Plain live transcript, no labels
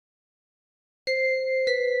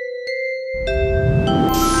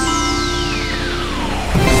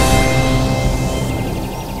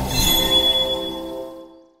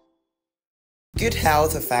Good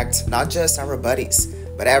health affects not just our bodies,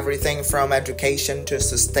 but everything from education to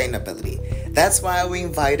sustainability. That's why we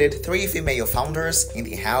invited three female founders in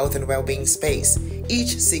the health and well-being space,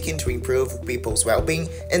 each seeking to improve people's well-being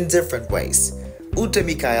in different ways. Ute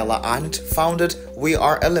Michaela Arndt founded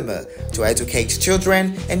we.are.elimu to educate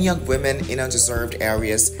children and young women in underserved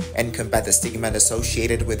areas and combat the stigma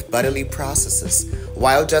associated with bodily processes,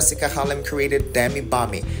 while Jessica Halim created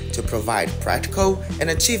Demibumi to provide practical and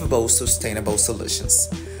achievable sustainable solutions.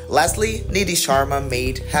 Lastly, Nidhi Sharma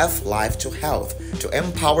made Half Life to Health to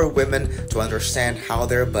empower women to understand how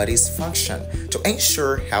their bodies function to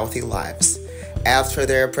ensure healthy lives. After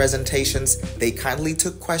their presentations, they kindly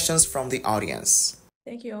took questions from the audience.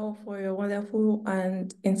 Thank you all for your wonderful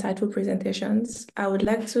and insightful presentations. I would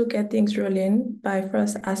like to get things rolling by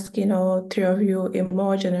first asking all three of you a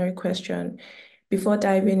more generic question before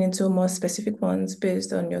diving into more specific ones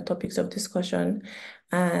based on your topics of discussion.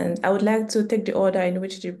 And I would like to take the order in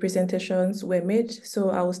which the presentations were made. So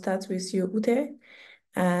I will start with you, Ute.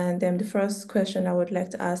 And the first question I would like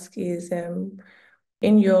to ask is,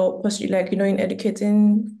 in your, in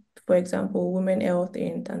educating, for example, women health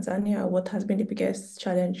in Tanzania, what has been the biggest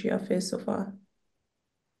challenge you have faced so far?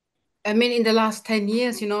 I mean, in the last 10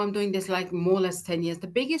 years, I'm doing this like more or less 10 years. The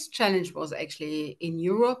biggest challenge was actually in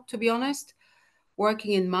Europe, to be honest,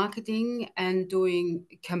 working in marketing and doing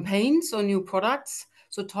campaigns on new products.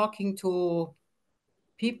 So talking to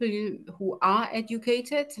people who are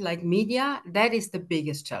educated, like media, that is the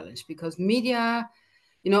biggest challenge, because media,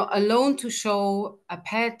 alone to show a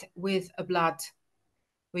pet with a blood,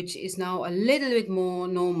 which is now a little bit more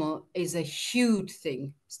normal, is a huge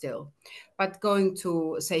thing still. But going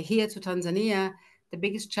to, say, here to Tanzania, the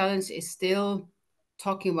biggest challenge is still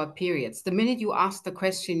talking about periods. The minute you ask the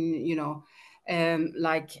question,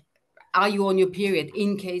 like, are you on your period,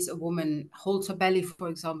 in case a woman holds her belly, for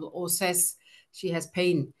example, or says she has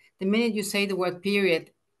pain, the minute you say the word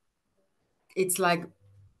period, it's like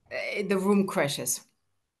the room crashes.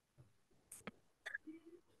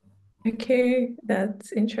 Okay,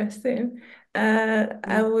 that's interesting.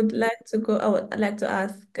 I would like to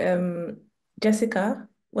ask Jessica,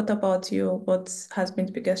 what about you? What has been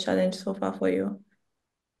the biggest challenge so far for you?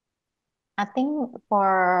 I think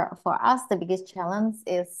for us, the biggest challenge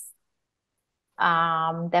is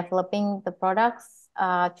developing the products,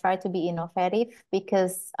 try to be innovative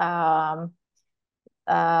because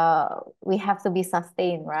we have to be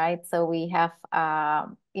sustained, right? So we have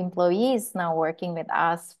employees now working with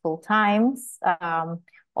us full time,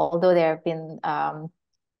 although there have been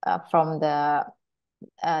from the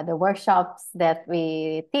workshops that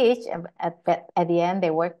we teach, at the end they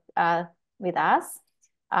work with us.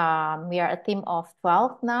 We are a team of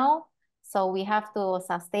 12 now, so we have to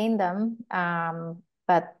sustain them.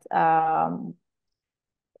 But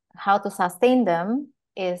how to sustain them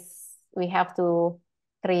is we have to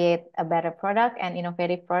create a better product and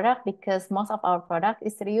innovative product, because most of our product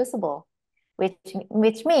is reusable,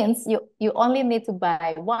 which means you only need to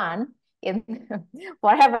buy one in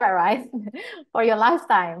forever, right? For your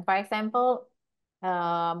lifetime. For example,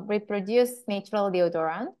 reproduce natural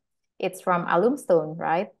deodorant. It's from alumstone,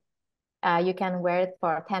 right? You can wear it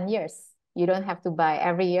for 10 years. You don't have to buy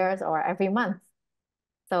every year or every month.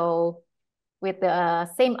 So with the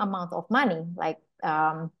same amount of money, like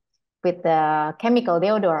with the chemical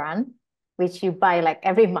deodorant, which you buy like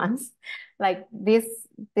every month, like this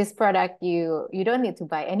product you don't need to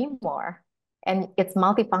buy anymore, and it's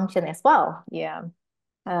multifunction as well. Yeah,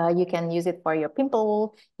 you can use it for your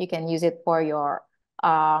pimple, you can use it for your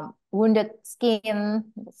wounded skin.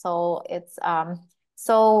 So it's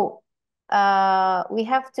we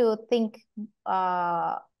have to think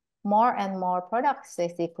more and more products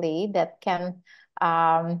basically that can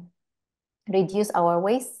reduce our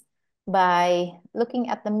waste by looking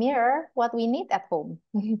at the mirror what we need at home.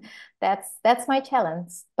 That's my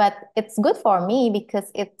challenge, but it's good for me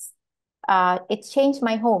because it changed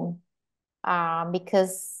my home,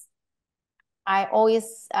 because I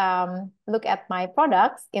always look at my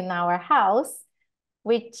products in our house,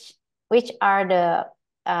 which are the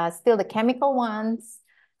still the chemical ones,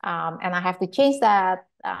 and I have to change that,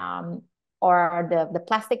 or the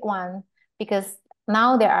plastic one, because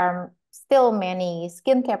now there are still many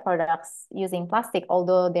skincare products using plastic,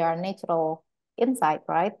 although they are natural inside,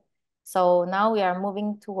 right? So now we are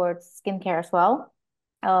moving towards skincare as well.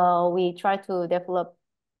 We try to develop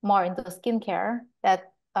more into skincare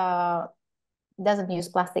that doesn't use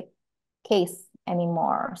plastic case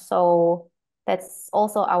anymore. So that's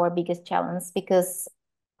also our biggest challenge, because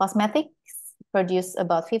cosmetics produce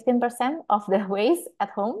about 15% of the waste at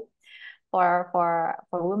home for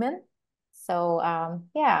women. So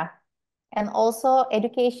yeah, And also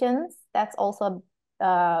educations, that's also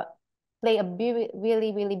play a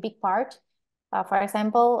really, really big part. For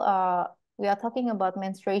example, we are talking about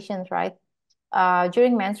menstruations, right?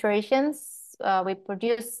 During menstruations, we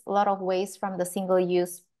produce a lot of waste from the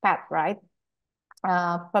single-use pad, right?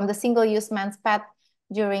 From the single-use men's pad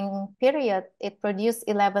during period, it produced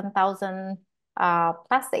 11,000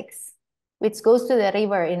 plastics, which goes to the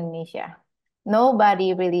river in Indonesia.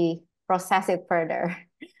 Nobody really process it further.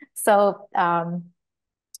 So nappy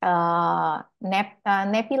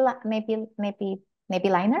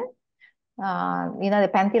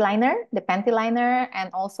liner, the panty liner, and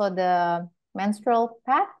also the menstrual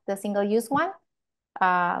pad, the single-use one,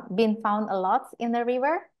 been found a lot in the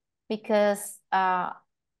river because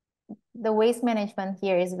the waste management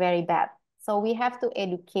here is very bad. So we have to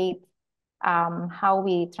educate how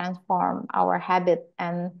we transform our habit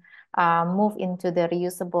and move into the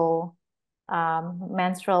reusable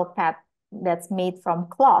menstrual pad that's made from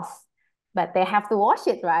cloth, but they have to wash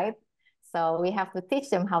it, right? So we have to teach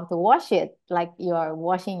them how to wash it, like you're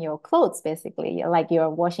washing your clothes, basically, like you're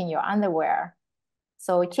washing your underwear.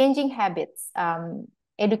 So changing habits,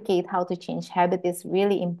 educate how to change habit is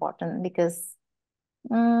really important because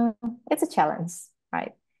it's a challenge,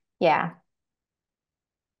 right? Yeah.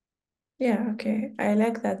 Yeah, okay. I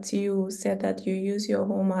like that you said that you use your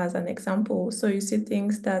home as an example. So you see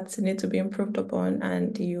things that need to be improved upon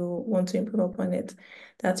and you want to improve upon it.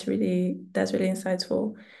 That's really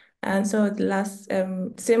insightful. And so the last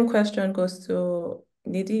same question goes to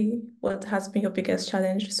Nidhi. What has been your biggest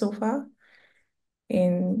challenge so far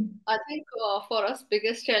in I think for us,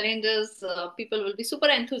 biggest challenge is people will be super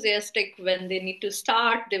enthusiastic when they need to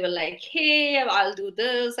start. They will like, hey, I'll do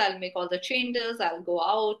this, I'll make all the changes, I'll go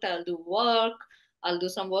out, I'll do work, I'll do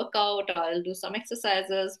some workout, I'll do some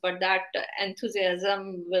exercises. But that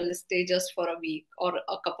enthusiasm will stay just for a week or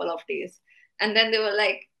a couple of days. And then they were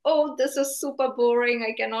like, oh, this is super boring.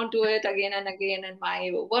 I cannot do it again and again. And my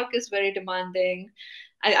work is very demanding.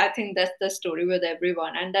 I think that's the story with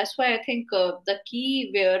everyone. And that's why I think the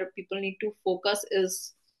key where people need to focus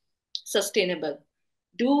is sustainable.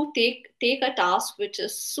 Do take a task which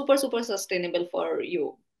is super, super sustainable for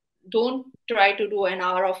you. Don't try to do an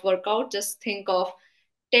hour of workout. Just think of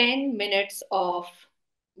 10 minutes of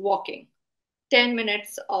walking, 10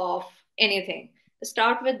 minutes of anything.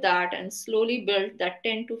 Start with that and slowly build that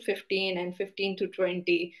 10 to 15 and 15 to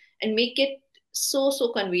 20 and make it so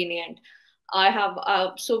convenient. I have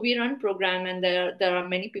so we run program and there are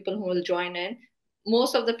many people who will join in.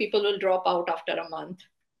 Most of the people will drop out after a month,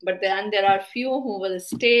 but then there are few who will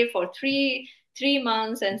stay for three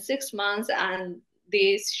months and 6 months, and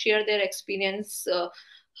they share their experience,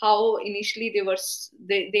 how initially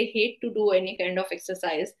they hate to do any kind of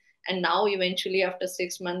exercise, and now eventually after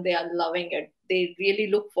 6 months they are loving it. They really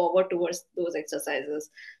look forward towards those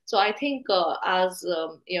exercises. So I think as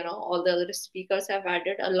all the other speakers have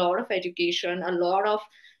added, a lot of education, a lot of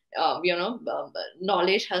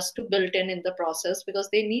knowledge has to built in the process, because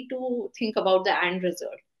they need to think about the end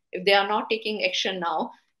result. If they are not taking action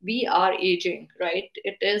now, we are aging, right?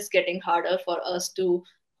 It is getting harder for us to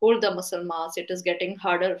hold the muscle mass. It is getting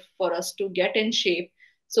harder for us to get in shape.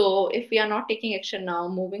 So if we are not taking action now,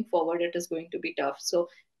 moving forward, it is going to be tough. So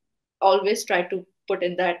always try to put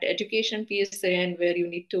in that education piece in, where you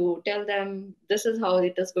need to tell them this is how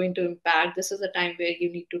it is going to impact. This is the time where you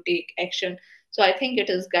need to take action. So I think it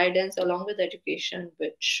is guidance along with education,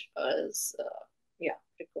 which is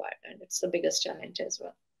required, and it's the biggest challenge as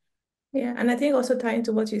well. Yeah, and I think also tying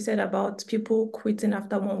to what you said about people quitting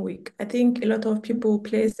after 1 week, I think a lot of people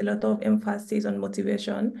place a lot of emphasis on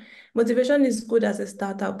motivation. Motivation is good as a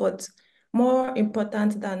starter, but more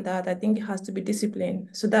important than that, I think it has to be discipline.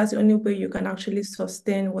 So that's the only way you can actually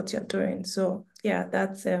sustain what you're doing. So yeah,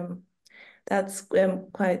 that's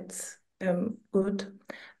quite good.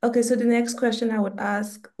 Okay, so the next question I would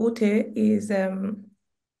ask Ute is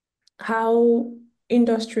how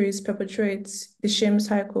industries perpetuate the shame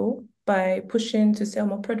cycle by pushing to sell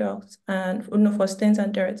more products and for stains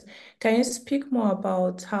and dirt. Can you speak more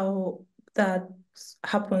about how that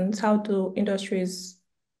happens? How do industries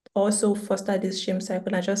also foster this shame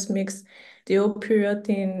cycle and just makes the whole period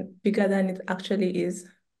thing bigger than it actually is?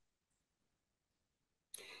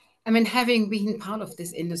 I mean, having been part of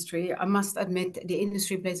this industry, I must admit the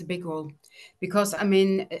industry plays a big role, because I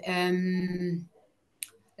mean,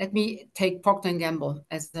 let me take Procter and Gamble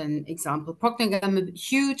as an example. Procter and Gamble,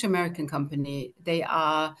 huge American company. They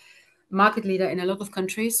are market leader in a lot of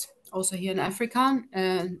countries, also here in Africa,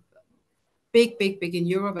 big in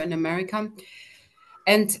Europe and America.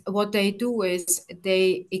 And what they do is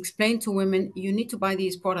they explain to women, you need to buy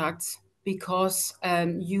these products because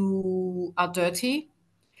you are dirty.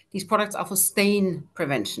 These products are for stain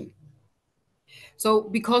prevention. So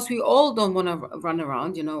because we all don't want to run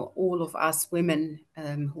around, you know, all of us women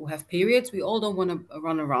who have periods, we all don't want to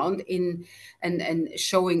run around in and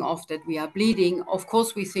showing off that we are bleeding. Of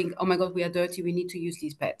course, we think, oh my God, we are dirty. We need to use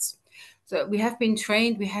these pads. So we have been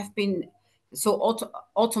trained. We have been so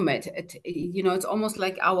automated. You know, it's almost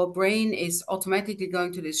like our brain is automatically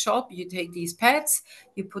going to the shop. You take these pads,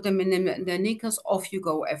 you put them in the knickers, off you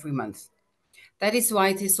go every month. That is why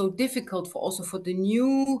it is so difficult for also for the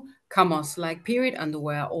newcomers like period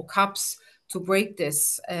underwear or cups to break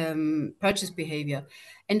this purchase behavior.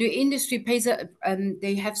 And the industry pays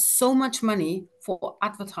they have so much money for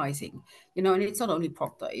advertising, you know, and it's not only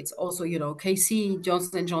Procter, it's also, you know, KC,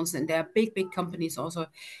 Johnson and Johnson. There are big companies also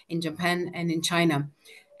in Japan and in China.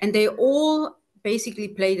 And they all basically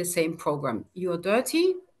play the same program. You're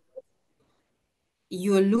dirty,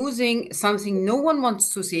 you're losing something no one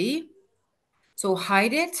wants to see, so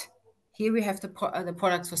hide it. Here we have the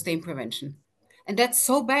products for stain prevention. And that's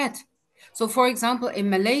so bad. So for example, in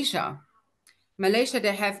Malaysia,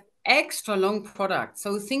 they have extra long products.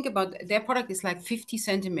 So think about their product is like 50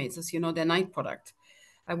 centimeters, you know, their night product.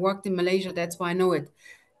 I worked in Malaysia, that's why I know it.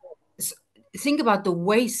 So think about the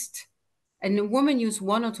waste. And a woman use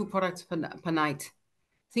 1 or 2 products per night.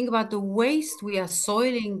 Think about the waste we are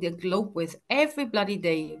soiling the globe with every bloody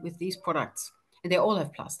day with these products. And they all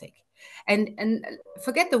have plastic. And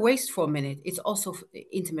forget the waste for a minute. It's also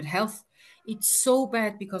intimate health. It's so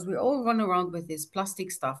bad because we all run around with this plastic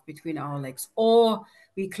stuff between our legs, or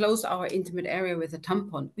we close our intimate area with a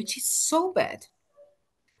tampon, which is so bad.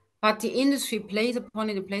 But the industry plays upon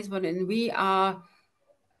it and plays upon it. And we are,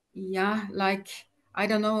 yeah, like, I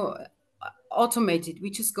don't know, automated. We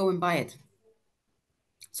just go and buy it.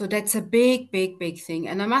 So that's a big thing.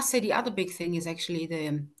 And I must say the other big thing is actually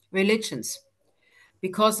the religions,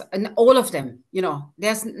 because and all of them, you know,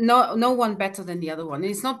 there's no one better than the other one. And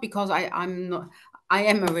it's not because I am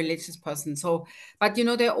a religious person. So, but you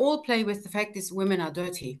know, they all play with the fact is women are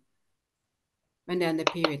dirty when they're in the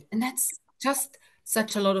period. And that's just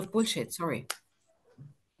such a lot of bullshit. Sorry.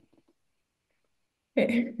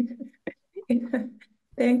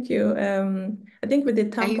 Thank you. I think with the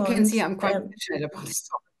And you can see tampons, I'm quite passionate about this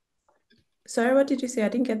topic. sorry, what did you say? I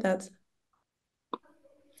didn't get that.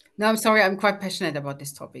 No, I'm sorry. I'm quite passionate about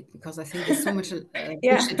this topic because I think there's so much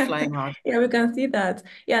Yeah, bullshit flying around. yeah, we can see that.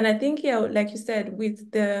 Yeah, and I think, yeah, like you said,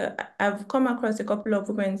 I've come across a couple of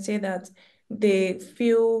women say that they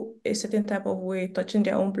feel a certain type of way touching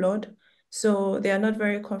their own blood. So they are not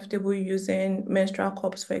very comfortable using menstrual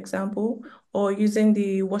cups, for example, or using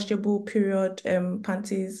the washable period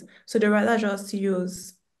panties. So they rather just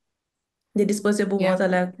use the disposable Yeah. ones. Are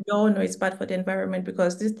like, we all know it's bad for the environment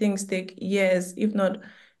because these things take years, if not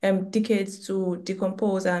decades to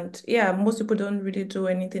decompose. And yeah, most people don't really do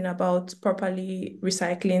anything about properly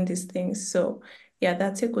recycling these things. So yeah,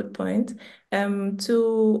 that's a good point.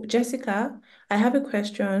 To Jessica, I have a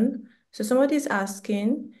question. So somebody's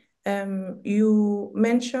asking, you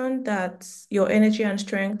mentioned that your energy and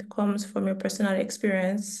strength comes from your personal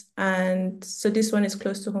experience. And so this one is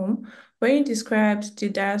close to home. When you described the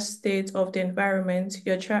dire state of the environment,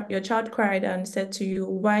 your child cried and said to you,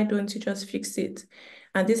 why don't you just fix it?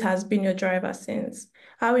 And this has been your driver since.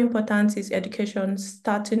 How important is education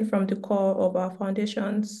starting from the core of our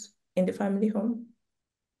foundations in the family home?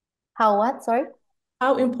 How what? Sorry?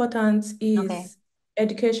 How important Okay. is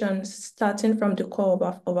education starting from the core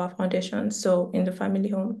of our foundations, so in the family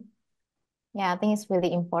home? Yeah, I think it's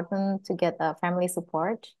really important to get family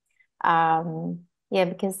support. Yeah,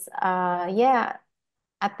 because yeah,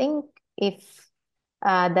 I think if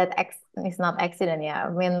that is not accident, yeah. I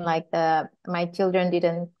mean, like my children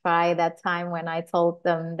didn't cry that time when I told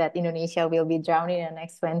them that Indonesia will be drowning in the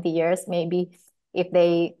next 20 years. Maybe if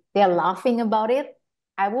they're laughing about it,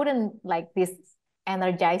 I wouldn't like this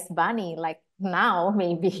energized bunny like now,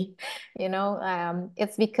 maybe. You know,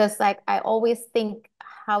 it's because like I always think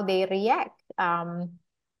how they react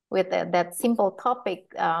with that simple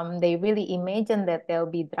topic. They really imagine that they'll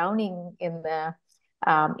be drowning in the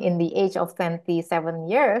age of 27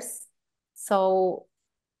 years. So,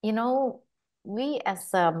 you know, we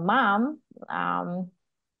as a mom,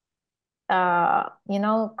 you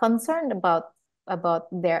know, concerned about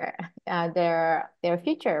their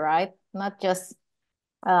future, right? Not just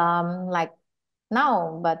like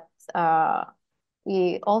now, but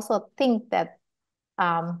we also think that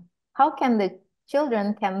how can the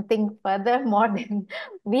children can think further more than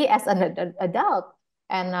we as an adult,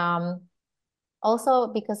 and also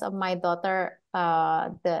because of my daughter,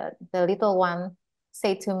 the little one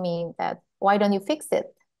say to me that why don't you fix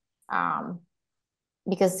it?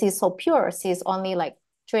 because she's so pure. She's only like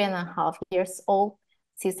 3.5 years old.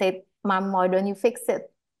 She said, "Mom, why don't you fix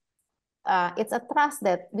it?" It's a trust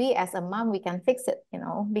that we as a mom, we can fix it,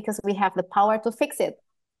 because we have the power to fix it.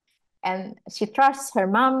 And she trusts her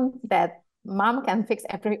mom that mom can fix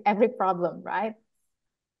every problem, right?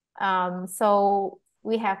 So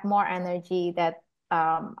we have more energy that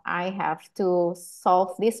I have to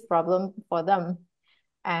solve this problem for them.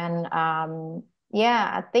 And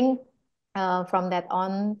yeah, I think from that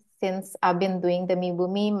on, since I've been doing the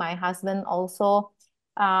Demibumi, my husband also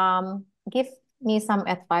give me some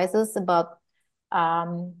advices about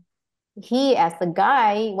he as a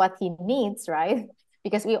guy, what he needs, right?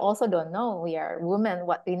 Because we also don't know. We are women,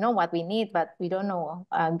 what we know what we need, but we don't know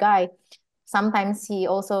a guy. Sometimes he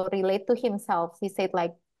also relate to himself. He said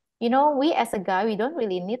like, we as a guy, we don't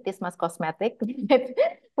really need this much cosmetic.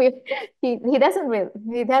 we, he doesn't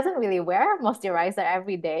really wear moisturizer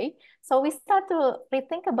every day. So we start to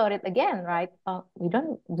rethink about it again, right?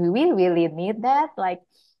 Do we really need that? Like,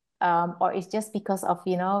 or it's just because of,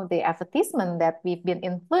 the advertisement that we've been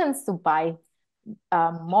influenced to buy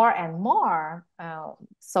more and more.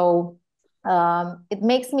 So it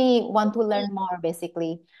makes me want to learn more,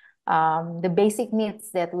 basically, the basic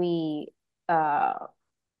needs that we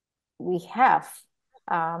have,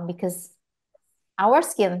 because our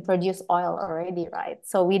skin produce oil already, right?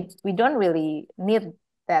 So we don't really need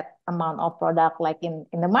that amount of product like in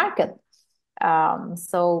the market.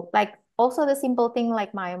 So like also the simple thing,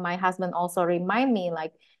 like my husband also remind me,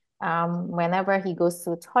 like whenever he goes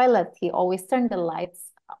to toilet, he always turn the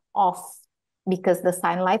lights off because the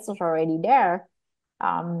sunlight is already there.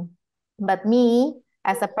 But me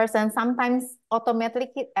as a person, sometimes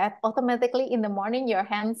automatically in the morning, your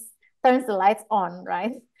hands turns the lights on,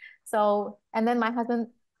 right? So, and then my husband,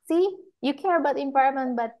 see, you care about the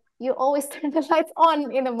environment, but you always turn the lights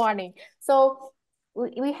on in the morning. So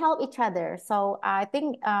we help each other. So I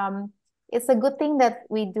think it's a good thing that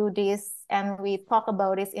we do this and we talk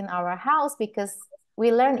about this in our house, because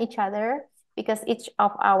we learn each other, because each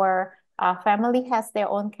of our family has their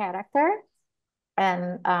own character,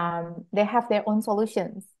 and they have their own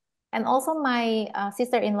solutions. And also my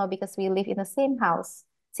sister-in-law, because we live in the same house,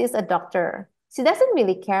 she's a doctor. She doesn't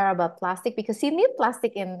really care about plastic because she needs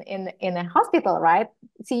plastic in a hospital, right?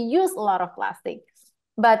 She use a lot of plastic,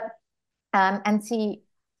 but and she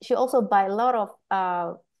also buy a lot of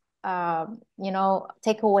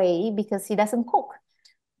takeaway because she doesn't cook.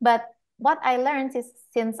 But what I learned is,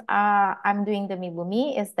 since I'm doing the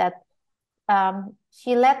Mibumi, is that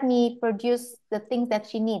she let me produce the things that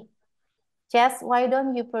she needs. Jess, why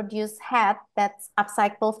don't you produce hat that's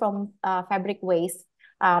upcycled from fabric waste?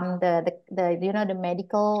 The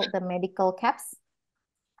medical caps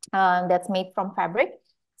that's made from fabric.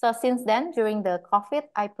 So since then, during the COVID,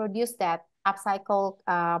 I produced that upcycled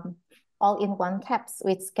all-in-one caps,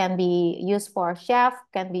 which can be used for chef,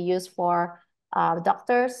 can be used for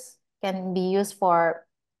doctors, can be used for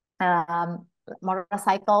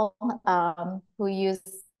motorcycle who use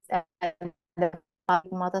the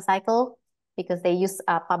public motorcycle because they use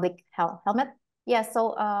a public helmet. Yeah,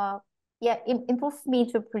 so yeah, improved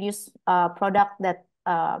me to produce a product that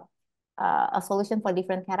a solution for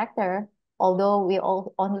different character, although we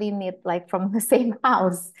all only need like from the same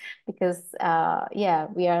house, because yeah,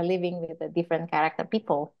 we are living with a different character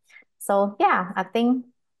people. So yeah, I think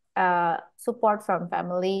support from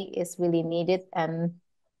family is really needed, and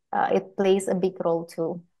it plays a big role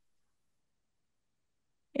too.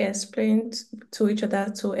 Yes, playing to each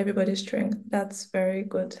other, to everybody's strength. That's very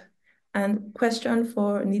good. And question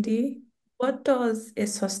for Nidhi, what does a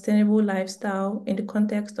sustainable lifestyle in the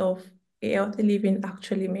context of a healthy living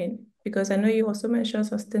actually mean? Because I know you also mentioned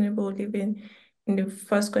sustainable living in the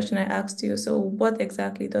first question I asked you. So what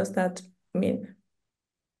exactly does that mean?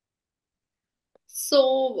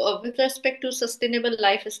 So, with respect to sustainable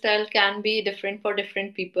lifestyle can be different for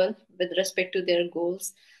different people with respect to their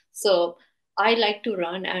goals. So, I like to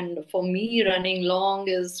run, and for me, running long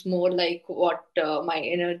is more like what my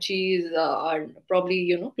energies are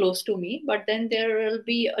probably, close to me. But then there will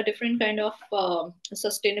be a different kind of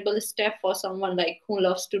sustainable step for someone like who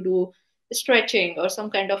loves to do stretching or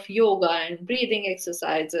some kind of yoga and breathing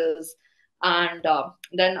exercises. And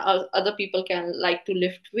then other people can like to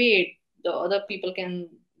lift weight. The other people can,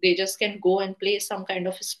 they just can go and play some kind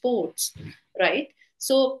of sports, right?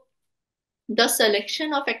 So the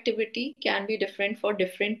selection of activity can be different for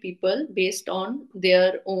different people based on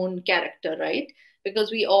their own character, right?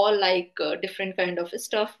 Because we all like different kind of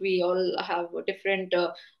stuff, we all have different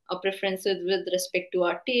our preferences with respect to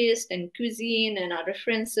our taste and cuisine and our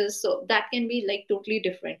references. So that can be like totally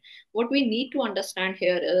different. What we need to understand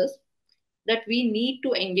here is that we need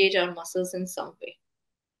to engage our muscles in some way.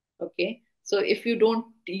 Okay. So if you don't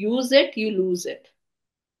use it, you lose it.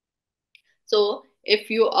 So if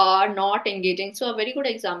you are not engaging, so a very good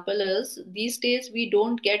example is these days we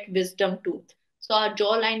don't get wisdom tooth. So our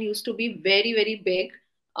jawline used to be very, very big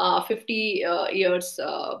 50 years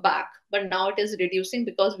back, but now it is reducing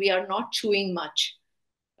because we are not chewing much,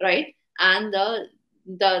 right? And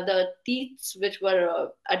the teeth which were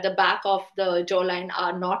at the back of the jawline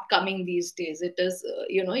are not coming these days. It is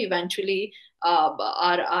eventually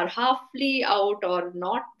are halfly out or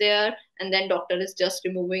not there, and then doctor is just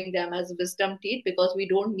removing them as wisdom teeth because we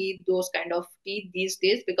don't need those kind of teeth these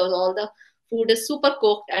days because all the food is super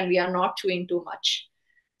cooked and we are not chewing too much.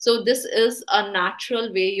 So this is a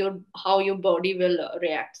natural way your how your body will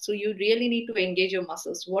react. So you really need to engage your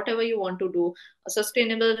muscles whatever you want to do. A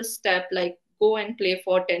sustainable step like go and play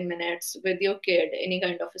for 10 minutes with your kid, any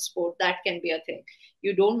kind of a sport, that can be a thing.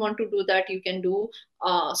 You don't want to do that, you can do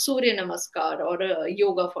surya namaskar or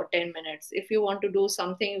yoga for 10 minutes. If you want to do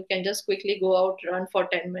something, you can just quickly go out, run for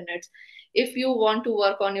 10 minutes. If you want to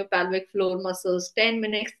work on your pelvic floor muscles, 10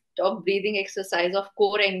 minutes of breathing exercise of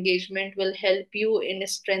core engagement will help you in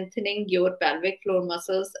strengthening your pelvic floor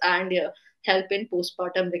muscles and help in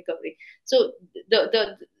postpartum recovery. So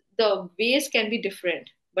the the the ways can be different,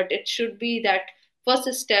 but it should be that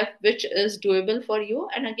first step which is doable for you.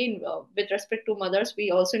 And again, with respect to mothers,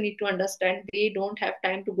 we also need to understand they don't have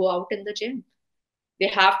time to go out in the gym. They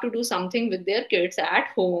have to do something with their kids at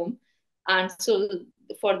home. And so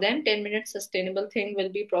for them, 10 minutes sustainable thing will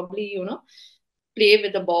be probably play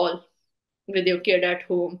with the ball with your kid at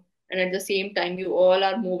home, and at the same time you all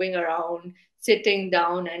are moving around, sitting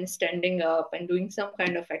down and standing up and doing some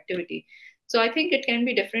kind of activity. So I think it can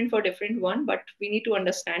be different for different one, but we need to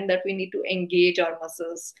understand that we need to engage our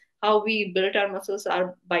muscles. How we build our muscles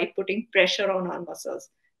are by putting pressure on our muscles.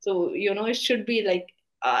 So it should be like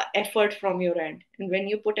effort from your end, and when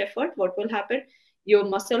you put effort, what will happen? Your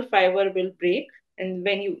muscle fiber will break, and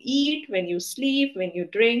when you eat, when you sleep, when you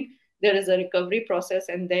drink, there is a recovery process,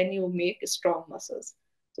 and then you make strong muscles.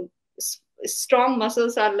 So strong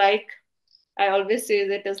muscles are like, I always say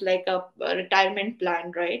that is like a retirement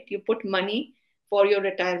plan, right? You put money for your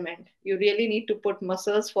retirement, you really need to put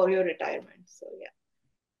muscles for your retirement. So yeah.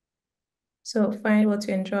 So find what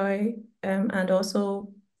you enjoy, and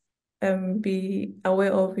also be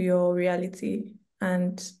aware of your reality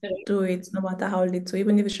and Right. do it no matter how little,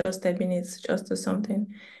 even if it's just 10 minutes, just do something.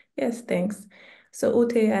 Yes, thanks. So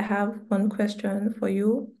Ute, I have one question for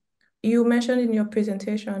you. You mentioned in your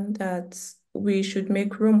presentation that we should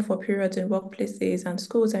make room for periods in workplaces and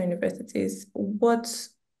schools and universities.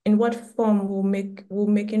 In what form will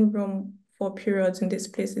making room for periods in these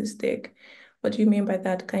places take? What do you mean by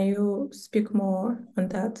that? Can you speak more on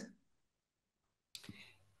that?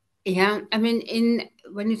 Yeah, I mean, in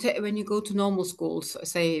when you go to normal schools,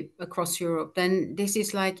 say across Europe, then this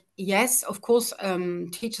is like, yes, of course,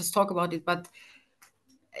 teachers talk about it, but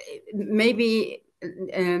maybe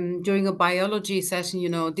during a biology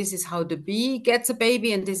session, this is how the bee gets a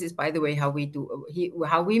baby, and this is, by the way, how we do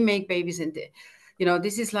how we make babies, and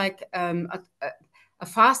this is like a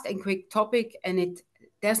fast and quick topic, and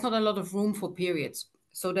there's not a lot of room for periods.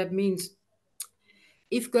 So that means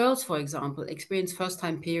if girls, for example, experience first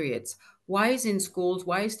time periods, why is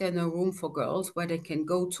there no room for girls where they can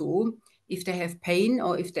go to if they have pain,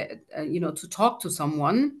 or if they, to talk to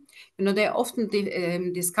someone? They often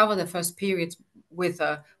discover their first periods with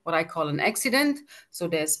what I call an accident. So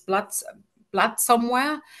there's blood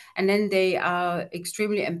somewhere, and then they are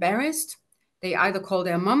extremely embarrassed. They either call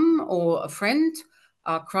their mum or a friend,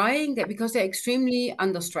 are crying because they're extremely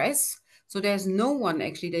under stress. So there's no one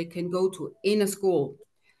actually they can go to in a school.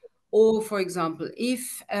 Or, for example,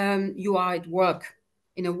 if you are at work,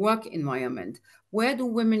 in a work environment, where do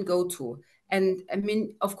women go to? And I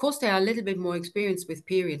mean, of course, they are a little bit more experienced with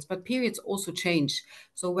periods, but periods also change.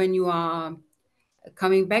 So when you are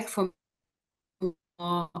coming back from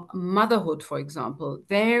motherhood, for example,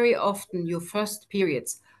 very often your first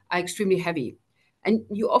periods are extremely heavy. And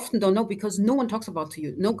you often don't know because no one talks about to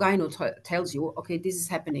you. No gyno tells you, okay, this is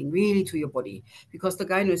happening really to your body, because the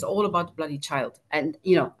gyno is all about the bloody child. And,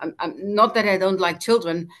 I'm not that I don't like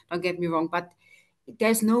children, don't get me wrong, but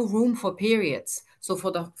there's no room for periods. So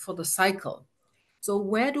for the cycle. So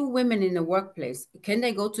where do women in the workplace, can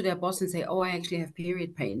they go to their boss and say, oh, I actually have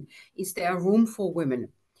period pain? Is there a room for women?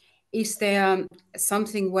 Is there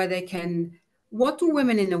something where they can, what do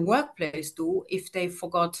women in the workplace do if they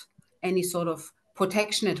forgot any sort of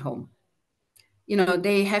protection at home?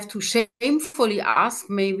 they have to shamefully ask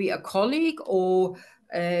maybe a colleague or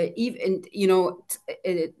even,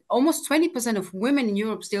 almost 20% of women in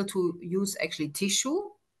Europe still to use actually tissue,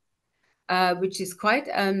 which is quite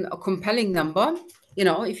a compelling number.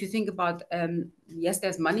 If you think about, yes,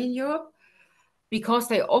 there's money in Europe, because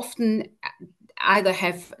they often either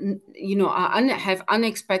have, have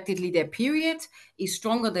unexpectedly their period is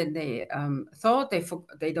stronger than they thought,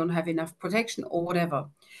 they don't have enough protection or whatever.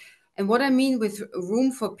 And what I mean with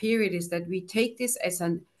room for period is that we take this as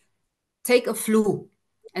take a flu.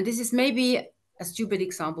 And this is maybe a stupid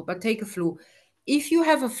example, but take a flu. If you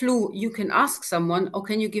have a flu, you can ask someone, oh,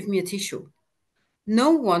 can you give me a tissue?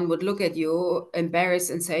 No one would look at you embarrassed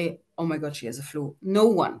and say, oh my God, she has a flu. No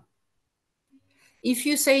one. If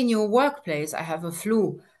you say in your workplace, I have a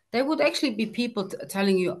flu, there would actually be people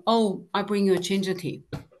telling you, oh, I'll bring you a ginger tea.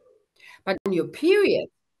 But on your period,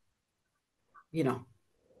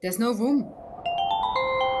 there's no room.